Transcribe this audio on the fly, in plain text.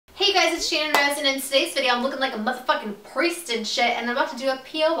guys, it's Channon Rose, and in today's video I'm looking like a motherfucking priest and shit, and I'm about to do a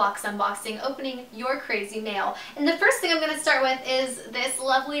P.O. Box unboxing, opening your crazy mail. And the first thing I'm going to start with is this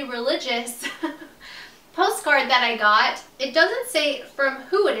lovely religious postcard that I got. It doesn't say from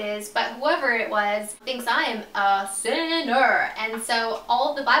who it is, but whoever it was thinks I am a sinner. And so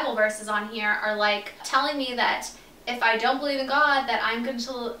all of the Bible verses on here are like telling me that if I don't believe in God, that I'm going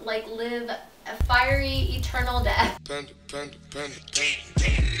to like live a fiery eternal death.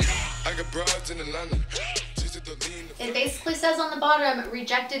 It basically says on the bottom,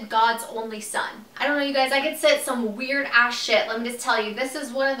 rejected God's only son. I don't know, you guys, I get sent some weird ass shit. Let me just tell you, this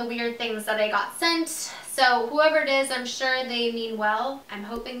is one of the weird things that I got sent. So whoever it is, I'm sure they mean well. I'm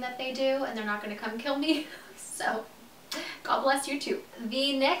hoping that they do and they're not going to come kill me. So God bless you too.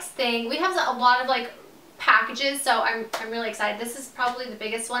 The next thing, we have a lot of like packages, so I'm really excited. This is probably the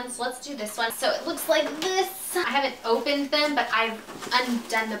biggest one, so let's do this one. So it looks like this. I haven't opened them, but I've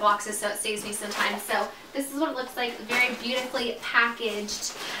undone the boxes so it saves me some time. So this is what it looks like, very beautifully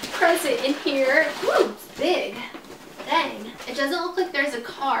packaged present in here. Ooh, it's big. Dang. It doesn't look like there's a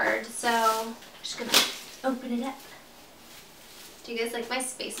card, so I'm just gonna open it up. Do you guys like my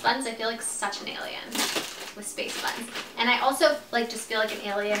space buns? I feel like such an alien with space buns. And I also like just feel like an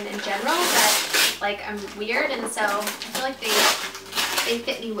alien in general, but like I'm weird, and so I feel like they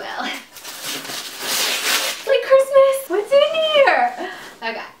fit me well. It's like Christmas! What's in here?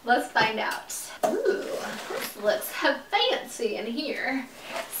 Okay, let's find out. Ooh, this looks fancy in here.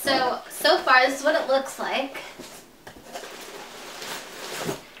 So far this is what it looks like.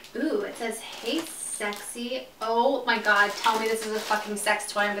 Ooh, it says, hey sexy. Oh my god, tell me this is a fucking sex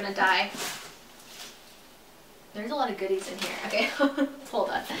toy, I'm gonna die. There's a lot of goodies in here. Okay, hold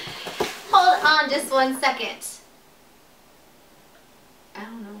on. Hold on just 1 second. I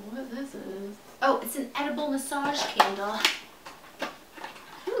don't know what this is. Oh, it's an edible massage candle.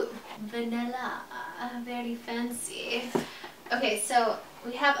 Ooh, vanilla. Very fancy. Okay, so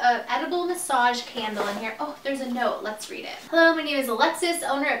we have an edible massage candle in here. Oh, there's a note. Let's read it. Hello, my name is Alexis,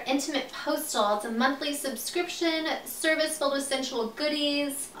 owner of Intimate Postal. It's a monthly subscription service filled with sensual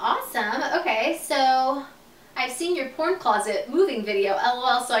goodies. Awesome. Okay, so I've seen your porn closet moving video,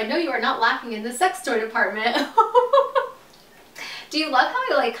 LOL, so I know you are not lacking in the sex toy department. Do you love how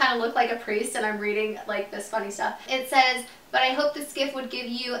I like kind of look like a priest and I'm reading like this funny stuff? It says, but I hope this gift would give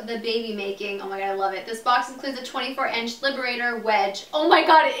you the baby making. Oh my god, I love it. This box includes a 24-inch Liberator wedge. Oh my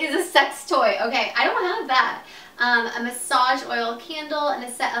god, it is a sex toy. Okay, I don't have that. A massage oil candle and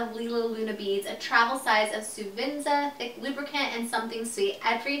a set of Lilo Luna beads, a travel size of Suvinza, thick lubricant, and something sweet.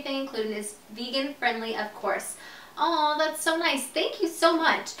 Everything included is vegan friendly, of course. Oh, that's so nice. Thank you so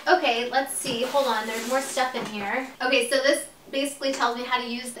much. Okay, let's see. Hold on, there's more stuff in here. Okay, so this basically tells me how to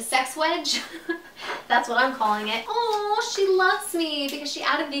use the sex wedge. That's what I'm calling it. Oh, she loves me because she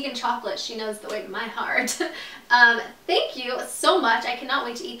added vegan chocolate. She knows the way to my heart. Thank you so much. I cannot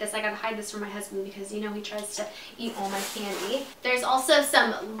wait to eat this. I gotta hide this from my husband because, you know, he tries to eat all my candy. There's also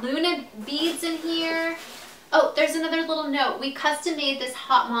some Luna beads in here. Oh, there's another little note. We custom made this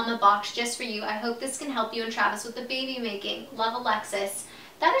Hot Mama box just for you. I hope this can help you and Travis with the baby making. Love, Alexis.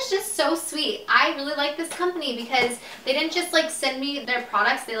 That is just so sweet. I really like this company because they didn't just like send me their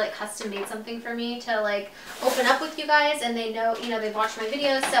products, they like custom made something for me to like open up with you guys, and they know, you know, they've watched my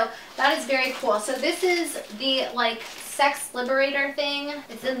videos, so that is very cool. So this is the like sex liberator thing.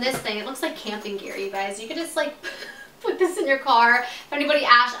 It's in this thing. It looks like camping gear, you guys. You could just like put this in your car. If anybody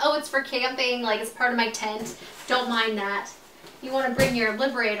asks, oh, it's for camping, like it's part of my tent, don't mind that. You want to bring your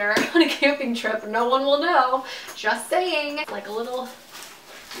Liberator on a camping trip, no one will know. Just saying. Like a little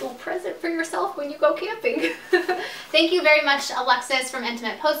present for yourself when you go camping. Thank you very much, Alexis from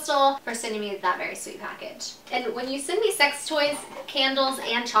Intimate Postal, for sending me that very sweet package. And when you send me sex toys, candles,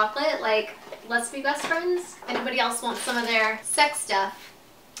 and chocolate, like, let's be best friends. If anybody else wants some of their sex stuff,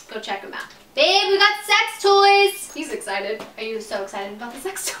 go check them out. Babe, we got sex toys! He's excited. Are you so excited about the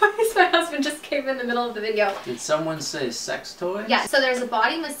sex toys? My husband just came in the middle of the video. Did someone say sex toys? Yeah, so there's a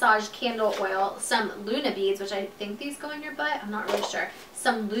body massage candle oil, some Luna beads, which I think these go in your butt, I'm not really sure.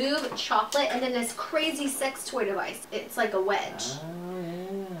 Some lube, chocolate, and then this crazy sex toy device. It's like a wedge. Oh,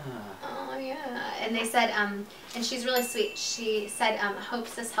 yeah. Oh, yeah. And they said, and she's really sweet. She said,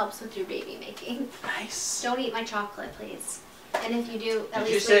 hopes this helps with your baby making. Nice. Don't eat my chocolate, please. And if you do, at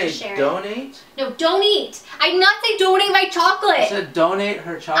Did least you wait to say share donate? it. No, don't eat. I did not say don't eat my chocolate. You said donate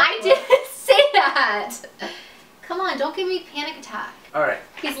her chocolate? I didn't say that. Come on, don't give me a panic attack. Alright.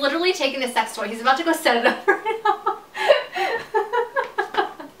 He's literally taking the sex toy. He's about to go set it up right now.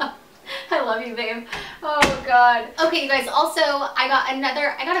 I love you, babe. Oh god. Okay, you guys, also I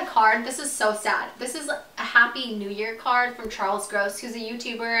got a card. This is so sad. This is a Happy New Year card from Charles Gross, who's a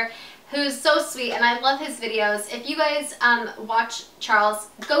YouTuber who's so sweet, and I love his videos. If you guys watch Charles,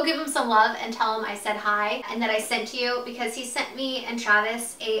 go give him some love and tell him I said hi and that I sent you, because he sent me and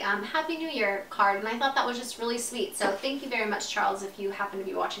Travis a Happy New Year card, and I thought that was just really sweet. So thank you very much, Charles, if you happen to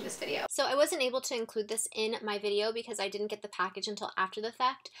be watching this video. So I wasn't able to include this in my video because I didn't get the package until after the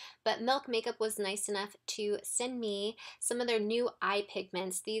fact, but Milk Makeup was nice enough to send me some of their new eye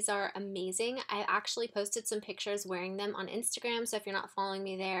pigments. These are amazing. I actually posted some pictures wearing them on Instagram, so if you're not following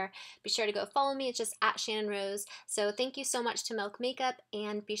me there, be sure to go follow me. It's just at Channon Rose. So thank you so much to Milk Makeup,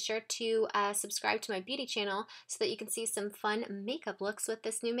 and be sure to subscribe to my beauty channel so that you can see some fun makeup looks with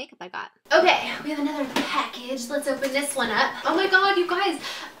this new makeup I got. Okay, we have another package. Let's open this one up. Oh my god, you guys,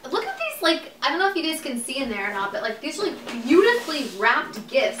 look at these, like, I don't know if you guys can see in there or not, but like these are like beautifully wrapped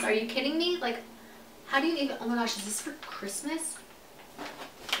gifts. Are you kidding me? Like, how do you even, oh my gosh, is this for Christmas?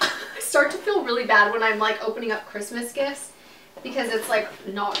 I start to feel really bad when I'm like opening up Christmas gifts, because it's like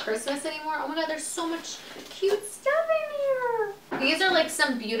not Christmas anymore. Oh my god, there's so much cute stuff in here. These are like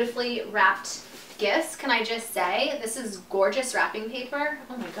some beautifully wrapped gifts, can I just say. This is gorgeous wrapping paper.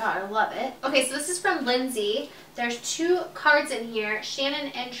 Oh my god, I love it. Okay, so this is from Lindsay. There's 2 cards in here,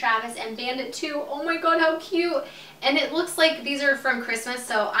 Shannon and Travis and Bandit too. Oh my god, how cute. And it looks like these are from Christmas,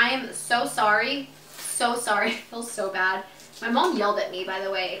 so I am so sorry. So sorry. I feel so bad. My mom yelled at me, by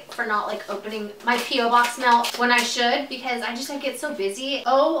the way, for not like opening my P.O. box mail when I should, because I get so busy.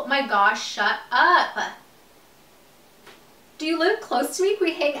 Oh my gosh, shut up. Do you live close to me? Can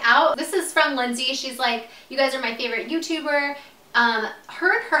we hang out? This is from Lindsay. She's like, you guys are my favorite YouTuber.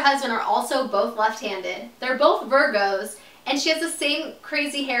 Her and her husband are also both left-handed. They're both Virgos, and she has the same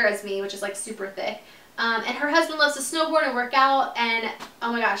crazy hair as me, which is like super thick. And her husband loves to snowboard and work out, and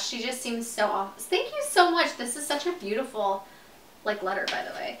oh my gosh, she just seems so awesome. Thank you so much. This is such a beautiful like letter, by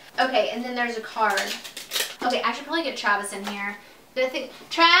the way. Okay, and then there's a card. Okay, I should probably get Travis in here. Trav?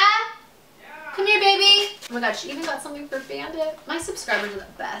 Yeah. Come here, baby. Oh my god, she even got something for Bandit. My subscribers are the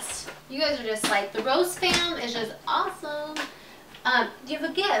best. You guys are just like, the Rose fam is just awesome. You have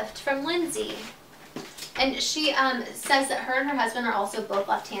a gift from Lindsay. And she says that her and her husband are also both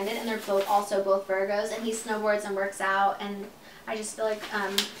left-handed, and they're also both Virgos, and he snowboards and works out, and I just feel like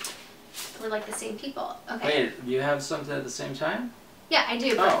we're like the same people. Okay. Wait, you have something at the same time? Yeah, I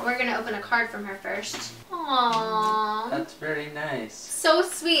do, but we're gonna open a card from her first. Aww. That's very nice. So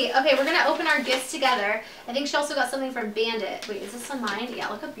sweet. Okay, we're gonna open our gifts together. I think she also got something from Bandit. Wait, is this on mine? Yeah,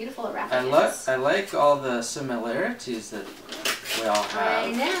 look how beautiful it wrapped is. I like all the similarities that we all have.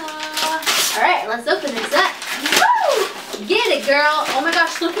 I know. All right, let's open this up. Woo! Get it, girl. Oh my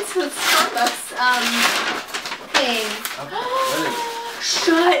gosh, look at some Starbucks thing. Okay.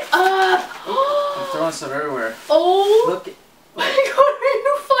 Shut up! I'm throwing stuff everywhere. Oh! Look! My god, are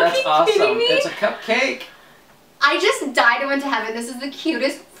you fucking That's awesome! kidding me? It's a cupcake. I just died and went to heaven. This is the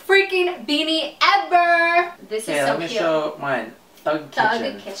cutest freaking beanie ever. This is so cute. Let me show mine. Thug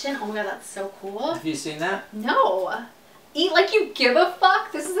Kitchen. Oh my god, that's so cool. Have you seen that? No. Eat like you give a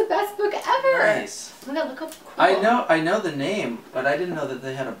fuck. This is the best book ever. Nice. Oh my god, look how cool. I know the name, but I didn't know that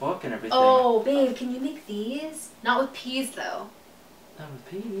they had a book and everything. Oh, babe, can you make these? Not with peas though.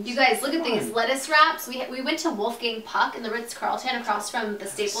 You guys, look at these lettuce wraps. We went to Wolfgang Puck in the Ritz-Carlton across from the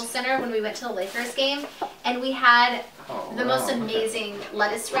Staples Center when we went to the Lakers game, and we had the most amazing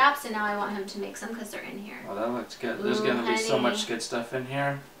lettuce wraps, and now I want him to make some because they're in here. Well, that looks good. There's going to be so much good stuff in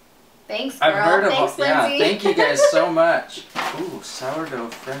here. Thanks, girl. I've heard of Thanks, Lindsay. Lindsay. Yeah, thank you guys so much. Ooh, sourdough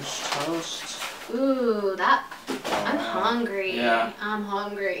French toast. Ooh, I'm hungry. Yeah. I'm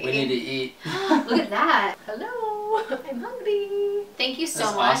hungry. We need to eat. Look at that. Hello. I'm hungry. Thank you so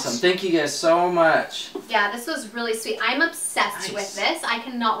much. Awesome. Thank you guys so much. Yeah, this was really sweet. I'm obsessed with this. I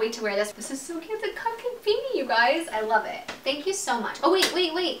cannot wait to wear this. This is so cute. The cupcake beanie, you guys. I love it. Thank you so much. Oh,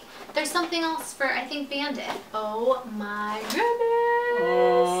 wait. There's something else for, I think, Bandit. Oh my goodness.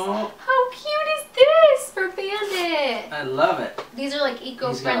 Aww. How cute is this for Bandit? I love it. These are like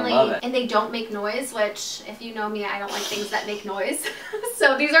eco-friendly and they don't make noise, which if you know me, I don't like things that make noise.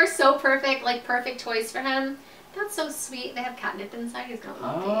 So these are so perfect, like perfect toys for him. That's so sweet. They have catnip inside. He's gonna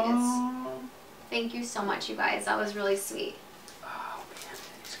love these. Thank you so much, you guys. That was really sweet. Oh man,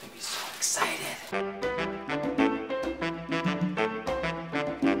 he's gonna be so excited.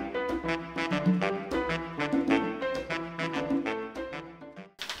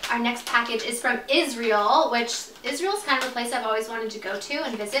 Our next package is from Israel, which Israel's kind of a place I've always wanted to go to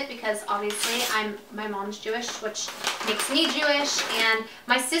and visit because obviously my mom's Jewish, which makes me Jewish, and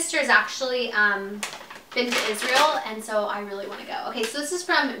my sister's actually been to Israel, and so I really want to go. Okay, so this is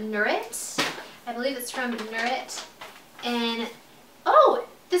from Nurit. I believe it's from Nurit. And, oh,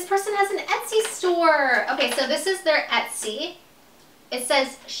 this person has an Etsy store. Okay, so this is their Etsy. It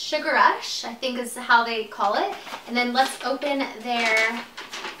says Sugar Rush, I think is how they call it. And then let's open their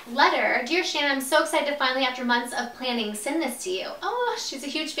letter. Dear Shannon, I'm so excited to finally, after months of planning, send this to you. Oh, she's a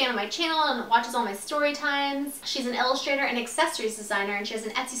huge fan of my channel and watches all my story times. She's an illustrator and accessories designer, and she has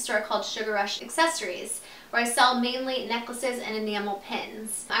an Etsy store called Sugar Rush Accessories, where I sell mainly necklaces and enamel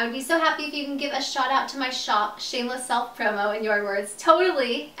pins. I would be so happy if you can give a shout out to my shop, shameless self promo in your words.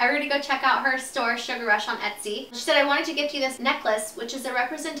 Totally. Everybody go check out her store, Sugar Rush, on Etsy. She said, I wanted to gift you this necklace, which is a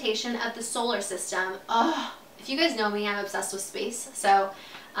representation of the solar system. Oh, if you guys know me, I'm obsessed with space. So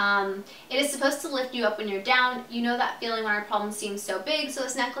it is supposed to lift you up when you're down. You know that feeling when our problems seem so big. So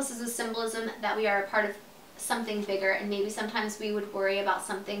this necklace is a symbolism that we are a part of something bigger, and maybe sometimes we would worry about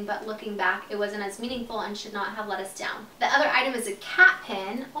something, but looking back, it wasn't as meaningful and should not have let us down. The other item is a cat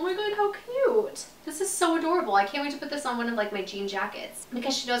pin. Oh my god, how cute. This is so adorable. I can't wait to put this on one of like my jean jackets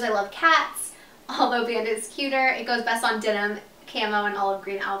because she knows I love cats. Although Bandit is cuter, it goes best on denim, camo, and olive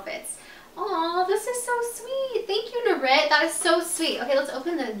green outfits. Oh, this is so sweet. Thank you, Narit. That is so sweet. Okay, let's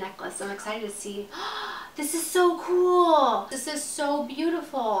open the necklace. I'm excited to see. This is so cool. This is so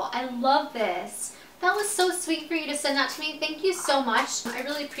beautiful. I love this. That was so sweet for you to send that to me. Thank you so much. I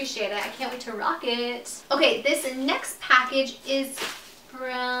really appreciate it. I can't wait to rock it. Okay, this next package is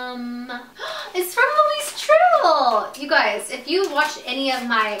from... It's from Louise Trill! You guys, if you watched any of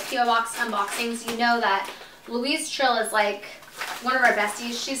my P.O. Box unboxings, you know that Louise Trill is like one of our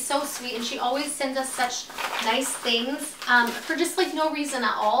besties. She's so sweet, and she always sends us such nice things for just like no reason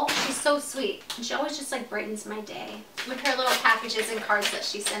at all. She's so sweet, and she always just like brightens my day with her little packages and cards that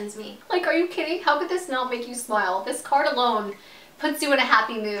she sends me. Like, are you kidding? How could this not make you smile? This card alone puts you in a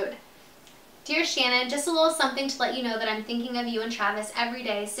happy mood. Dear Shannon, just a little something to let you know that I'm thinking of you and Travis every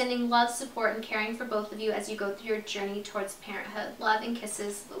day, sending love, support, and caring for both of you as you go through your journey towards parenthood. Love and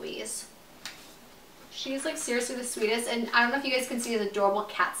kisses, Louise. She's like seriously the sweetest, and I don't know if you guys can see these adorable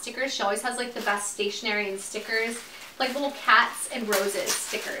cat stickers. She always has like the best stationery and stickers, like little cats and roses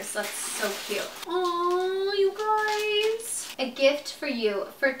stickers. That's so cute. Oh, you guys. A gift for you.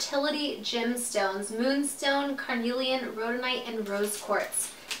 Fertility gemstones. Moonstone, carnelian, rhodonite, and rose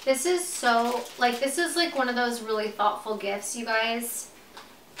quartz. This is so, like, this is like one of those really thoughtful gifts, you guys.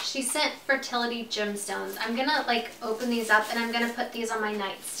 She sent fertility gemstones. I'm gonna like open these up, and I'm gonna put these on my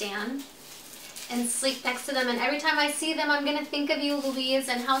nightstand and sleep next to them, and every time I see them, I'm gonna think of you, Louise,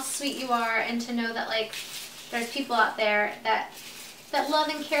 and how sweet you are, and to know that like there's people out there that love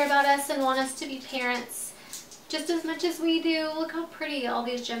and care about us and want us to be parents just as much as we do. Look how pretty all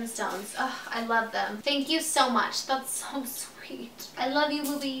these gemstones. Oh, I love them. Thank you so much. That's so sweet. I love you,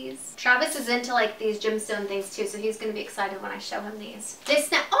 Louise. Travis is into like these gemstone things too, so he's gonna be excited when I show him these. This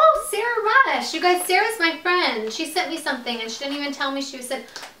now, oh, Sarah Rush. You guys, Sarah's my friend. She sent me something, and she didn't even tell me. She said,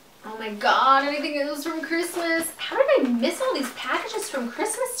 oh my god, I think it was from Christmas. How did I miss all these packages from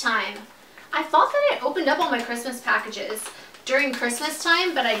Christmas time? I thought that I opened up all my Christmas packages during Christmas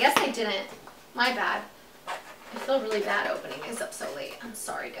time, but I guess I didn't. My bad. I feel really bad opening these up so late. I'm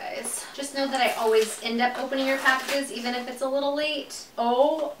sorry, guys. Just know that I always end up opening your packages, even if it's a little late.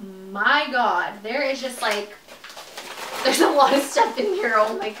 Oh my god. There is just like, there's a lot of stuff in here.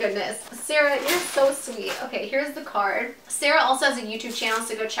 Oh my goodness. Sarah, you're so sweet. Okay, here's the card. Sarah also has a YouTube channel,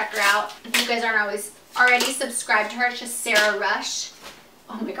 so go check her out. If you guys aren't already subscribed to her, it's just Sarah Rush.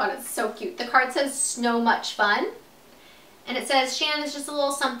 Oh my god, it's so cute. The card says, "Snow Much Fun." And it says, Shannon, it's just a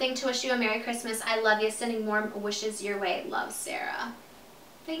little something to wish you a Merry Christmas. I love you. Sending more wishes your way. Love, Sarah.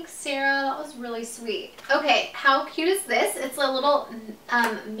 Thanks, Sarah. That was really sweet. Okay, how cute is this? It's a little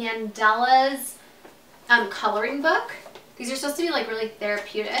mandalas coloring book. These are supposed to be like really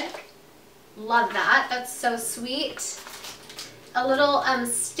therapeutic. Love that. That's so sweet. A little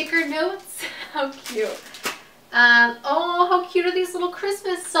sticker notes. How cute. Oh, how cute are these little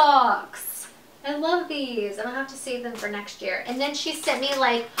Christmas socks? I love these. I'm gonna have to save them for next year. And then she sent me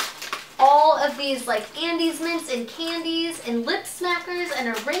like all of these like Andes mints and candies and lip smackers and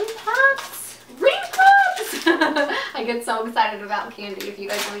a ring pops. Ring pops! I get so excited about candy, if you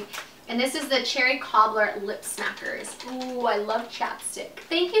guys know me. And this is the cherry cobbler lip smackers. Ooh, I love chapstick.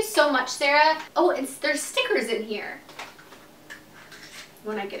 Thank you so much, Sarah. Oh, there's stickers in here.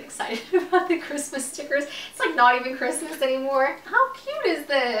 When I get excited about the Christmas stickers, it's like not even Christmas anymore. How cute is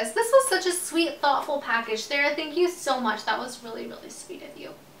this? This was such a sweet, thoughtful package. Sarah, thank you so much. That was really, really sweet of you.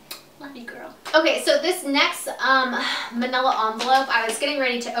 Love you, girl. Okay, so this next manila envelope I was getting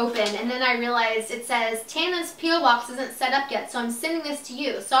ready to open, and then I realized it says Tana's P.O. box isn't set up yet, so I'm sending this to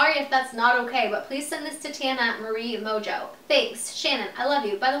you. Sorry if that's not okay, but please send this to Tana Marie Mojo. Thanks, Shannon. I love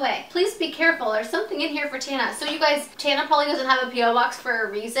you. By the way, please be careful. There's something in here for Tana. So you guys, Tana probably doesn't have a P.O. box for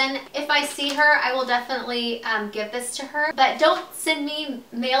a reason. If I see her, I will definitely give this to her. But don't send me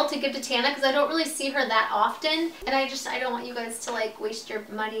mail to give to Tana because I don't really see her that often, and I don't want you guys to like waste your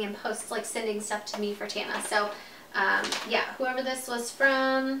money and post like sending stuff to me for Tana. So yeah, whoever this was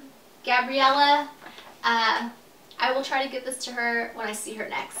from, Gabriella, I will try to give this to her when I see her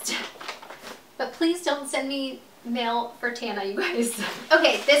next. But please don't send me mail for Tana, you guys.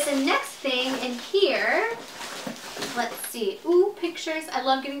 Okay, this next thing in here, let's see. Ooh, pictures. I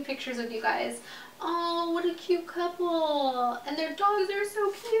love getting pictures of you guys. Oh, what a cute couple. And their dogs are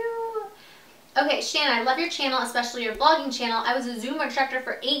so cute. Okay, Shannon, I love your channel, especially your vlogging channel. I was a Zumba instructor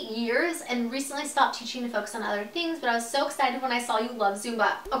for 8 years and recently stopped teaching to focus on other things, but I was so excited when I saw you love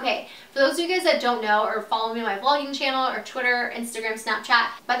Zumba. Okay, for those of you guys that don't know or follow me on my vlogging channel or Twitter, Instagram, Snapchat,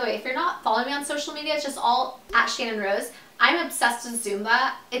 by the way, if you're not following me on social media, it's just all at Channon Rose. I'm obsessed with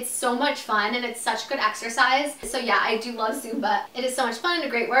Zumba. It's so much fun and it's such good exercise. So yeah, I do love Zumba. It is so much fun and a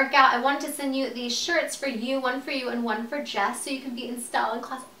great workout. I wanted to send you these shirts for you, one for you and one for Jess, so you can be in style in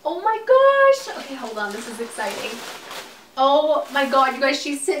class. Oh my gosh. Okay, hold on. This is exciting. Oh my god, you guys,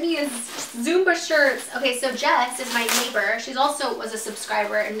 she sent me Zumba shirts. Okay, so Jess is my neighbor. She's also was a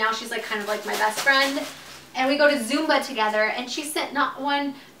subscriber and now she's like kind of like my best friend. And we go to Zumba together and she sent not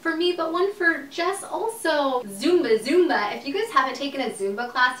one for me, but one for Jess also. Zumba. If you guys haven't taken a Zumba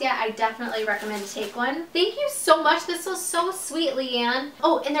class yet, I definitely recommend to take one. Thank you so much. This was so sweet, Leanne.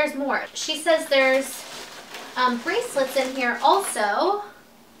 Oh, and there's more. She says there's bracelets in here also.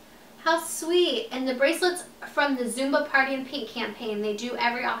 How sweet. And the bracelets from the Zumba Party in Pink campaign they do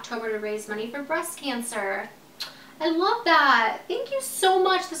every October to raise money for breast cancer. I love that. Thank you so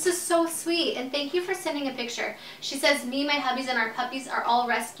much. This is so sweet. And thank you for sending a picture. She says, me, my hubbies, and our puppies are all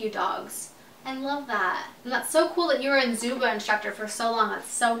rescue dogs. I love that. And that's so cool that you were a Zumba instructor for so long. That's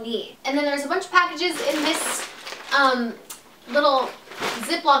so neat. And then there's a bunch of packages in this little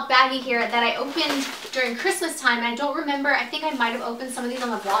Ziploc baggie here that I opened during Christmas time. I don't remember. I think I might have opened some of these on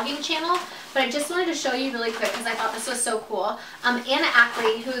the vlogging channel, but I just wanted to show you really quick because I thought this was so cool. Anna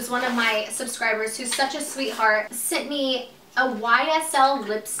Ackley, who's one of my subscribers, who's such a sweetheart, sent me a YSL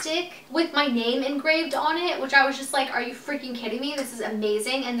lipstick with my name engraved on it, which I was just like, are you freaking kidding me? This is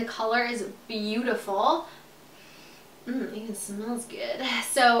amazing, and the color is beautiful. It even smells good.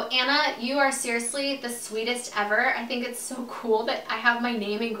 So Anna, you are seriously the sweetest ever. I think it's so cool that I have my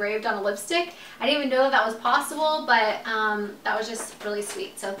name engraved on a lipstick. I didn't even know that was possible, but that was just really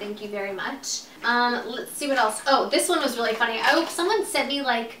sweet. So thank you very much. Let's see what else. Oh, this one was really funny. Oh, someone sent me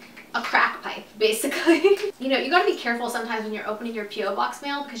like a crack pipe, basically. You know, you gotta be careful sometimes when you're opening your P.O. box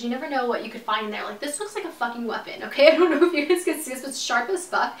mail because you never know what you could find in there. Like, this looks like a fucking weapon, okay? I don't know if you guys can see this, but it's sharp as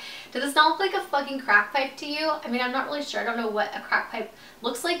fuck. Does this not look like a fucking crack pipe to you? I mean, I'm not really sure. I don't know what a crack pipe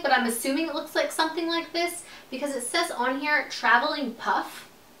looks like, but I'm assuming it looks like something like this because it says on here, traveling puff.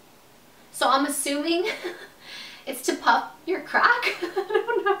 So I'm assuming it's to puff your crack.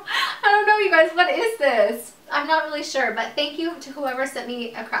 I don't know, you guys. What is this? I'm not really sure, but thank you to whoever sent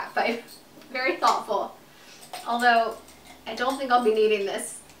me a crack pipe. Very thoughtful. Although, I don't think I'll be needing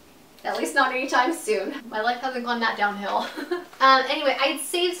this. At least not anytime soon. My life hasn't gone that downhill. Anyway, I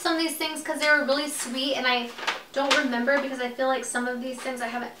saved some of these things because they were really sweet, and I don't remember because I feel like some of these things I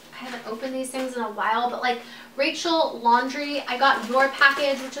haven't opened these things in a while. But like Rachel Laundry, I got your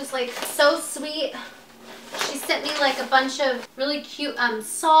package, which was like so sweet. She sent me like a bunch of really cute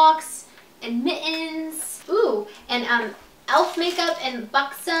socks and mittens. Ooh, and elf makeup and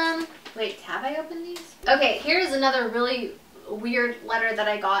buxom. Wait, have I opened these? Okay, here's another really weird letter that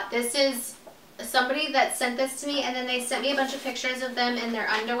I got. This is somebody that sent this to me, and then they sent me a bunch of pictures of them in their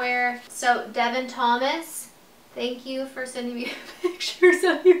underwear. So Devin Thomas, thank you for sending me pictures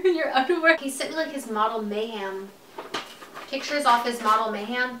of you in your underwear. He sent me like his model mayhem. Pictures off his model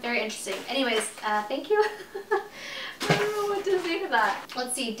mayhem. Very interesting. Anyways, thank you. I don't know what to say to that.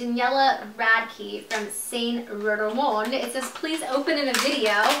 Let's see. Daniela Radke from Saint Ramon. It says, please open in a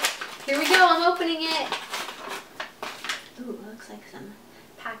video. Here we go. I'm opening it. Ooh, looks like some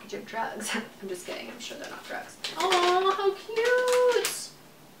package of drugs. I'm just kidding. I'm sure they're not drugs. Oh, how cute.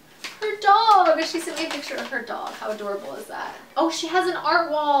 Her dog. She sent me a picture of her dog. How adorable is that? Oh, she has an art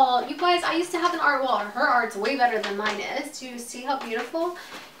wall. You guys, I used to have an art wall. Her art's way better than mine is. Do you see how beautiful?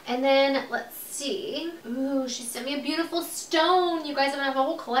 And then let's see. Ooh, she sent me a beautiful stone. You guys, I'm gonna have a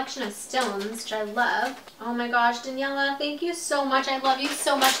whole collection of stones, which I love. Oh my gosh, Daniela, thank you so much. I love you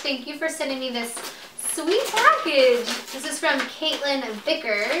so much. Thank you for sending me this sweet package. This is from Caitlin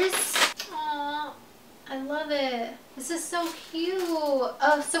Vickers. Aww, I love it. This is so cute.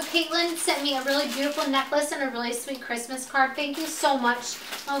 Oh, so Caitlin sent me a really beautiful necklace and a really sweet Christmas card. Thank you so much.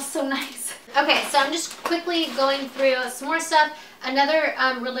 That was so nice. Okay, so I'm just quickly going through some more stuff. Another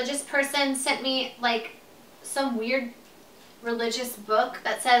religious person sent me like some weird religious book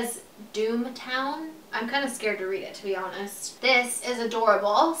that says Doom Town. I'm kind of scared to read it, to be honest. This is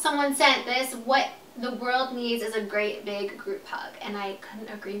adorable. Someone sent this. What the world needs is a great big group hug, and I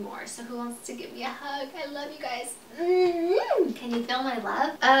couldn't agree more. So who wants to give me a hug? I love you guys. Can you feel my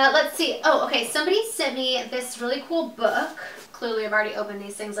love? Let's see. Oh, okay. Somebody sent me this really cool book. Clearly, I've already opened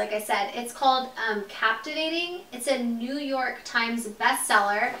these things, like I said. It's called Captivating. It's a New York Times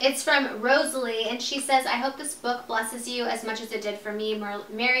bestseller. It's from Rosalie, and she says, I hope this book blesses you as much as it did for me.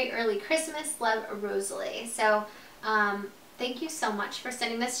 Merry early Christmas. Love, Rosalie. So, thank you so much for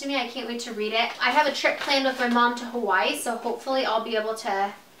sending this to me. I can't wait to read it. I have a trip planned with my mom to Hawaii, so hopefully I'll be able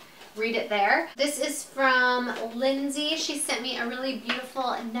to read it there. This is from Lindsay. She sent me a really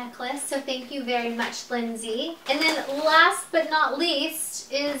beautiful necklace, so thank you very much, Lindsay. And then last but not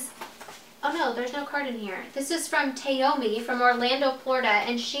least is, oh no, there's no card in here. This is from Taomi from Orlando, Florida,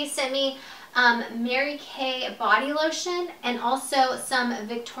 and she sent me Mary Kay body lotion and also some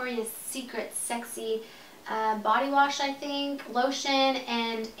Victoria's Secret sexy body wash, I think, lotion,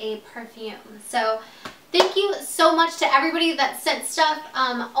 and a perfume. So thank you so much to everybody that sent stuff.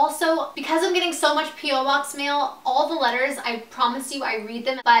 Also, because I'm getting so much P.O. Box mail, all the letters, I promise you I read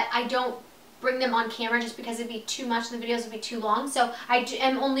them, but I don't bring them on camera just because it'd be too much and the videos would be too long. So I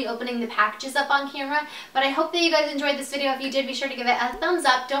am only opening the packages up on camera. But I hope that you guys enjoyed this video. If you did, be sure to give it a thumbs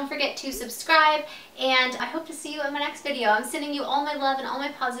up. Don't forget to subscribe. And I hope to see you in my next video. I'm sending you all my love and all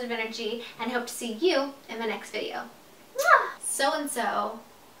my positive energy, and hope to see you in my next video. So-and-so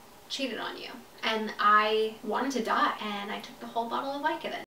cheated on you, and I wanted to die, and I took the whole bottle of Vicodin.